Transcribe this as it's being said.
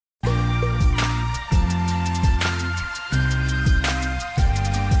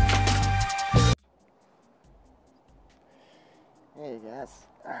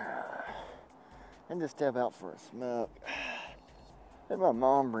and just step out for a smoke. Had my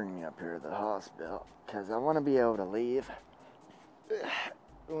mom bring me up here to the hospital because I want to be able to leave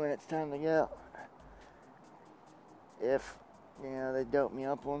when it's time to go. If, they dope me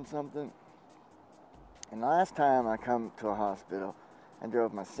up on something. And last time I come to a hospital and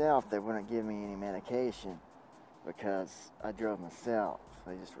drove myself, they wouldn't give me any medication because I drove myself.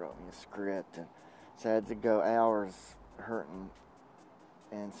 They just wrote me a script, and so I had to go hours hurting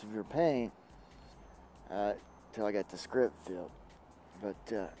and severe pain till I got the script filled. But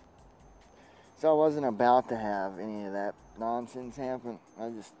so I wasn't about to have any of that nonsense happen.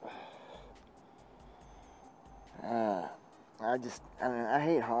 I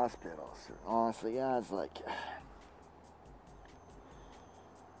hate hospitals. Honestly, guys, like,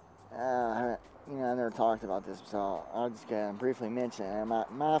 I never talked about this, so I'll just briefly mention it.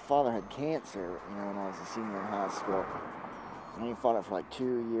 My father had cancer, when I was a senior in high school, and he fought it for like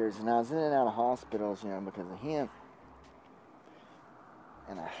 2 years, and I was in and out of hospitals, because of him.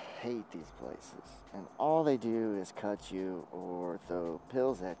 And I hate these places, and all they do is cut you or throw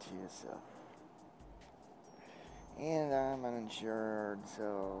pills at you, so. And I'm uninsured,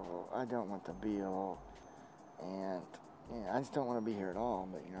 so I don't want the bill, and I just don't want to be here at all.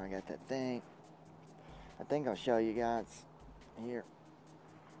 But I got that thing. I think I'll show you guys here,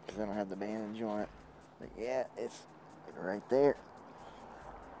 because I don't have the bandage on it. But yeah, it's right there.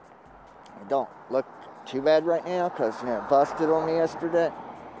 It don't look too bad right now, because it busted on me yesterday,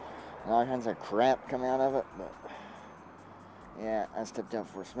 and all kinds of crap come out of it. But yeah, I stepped out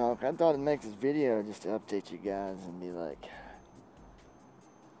for a smoke. I thought I'd make this video just to update you guys and be like,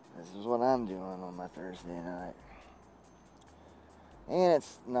 this is what I'm doing on my Thursday night. And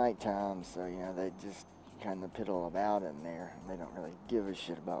it's nighttime, so, they just kind of piddle about in there. And they don't really give a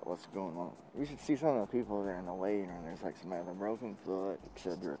shit about what's going on. You should see some of the people there in the waiting room. There's like somebody with a broken foot,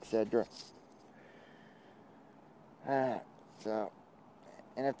 etc., etc. So,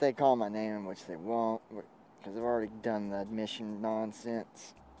 and if they call my name, which they won't, because I've already done the admission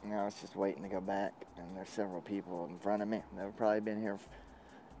nonsense. Now it's just waiting to go back, and there's several people in front of me. They've probably been here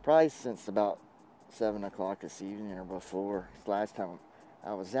probably since about 7 o'clock this evening or before. Last time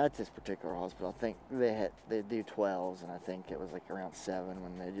I was at this particular hospital, I think they do 12s, and I think it was like around 7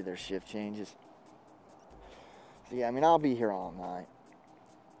 when they do their shift changes. So yeah, I'll be here all night,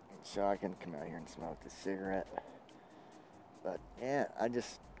 so I can come out here and smoke a cigarette. But yeah,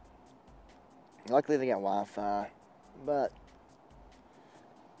 luckily they got Wi-Fi, but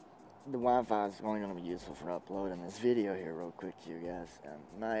the Wi-Fi is only going to be useful for uploading this video here real quick to you guys.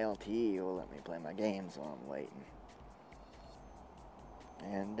 My LTE will let me play my games while I'm waiting.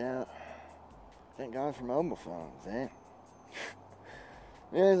 And thank God for mobile phones, eh?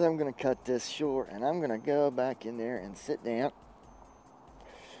 Anyways, I'm going to cut this short, and I'm going to go back in there and sit down.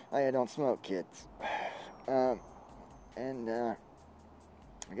 Oh yeah, don't smoke, kids. I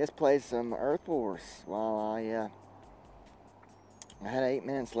guess play some Earth Wars while I had 8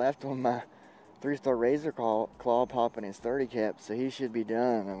 minutes left on my 3-star Razor Claw popping his 30 cap, so he should be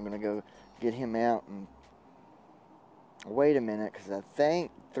done. I'm going to go get him out and wait a minute, because I think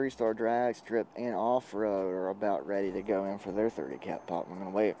 3-star Drag Strip and Off-Road are about ready to go in for their 30 cap pop. I'm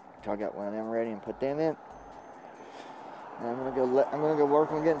going to wait until I got one of them ready and put them in. And I'm going to go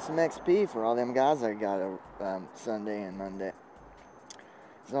work on getting some XP for all them guys I got Sunday and Monday.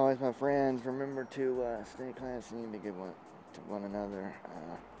 As always, my friends, remember to stay classy and be good to one another.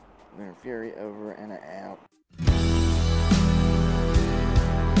 Lunar Fury over and out.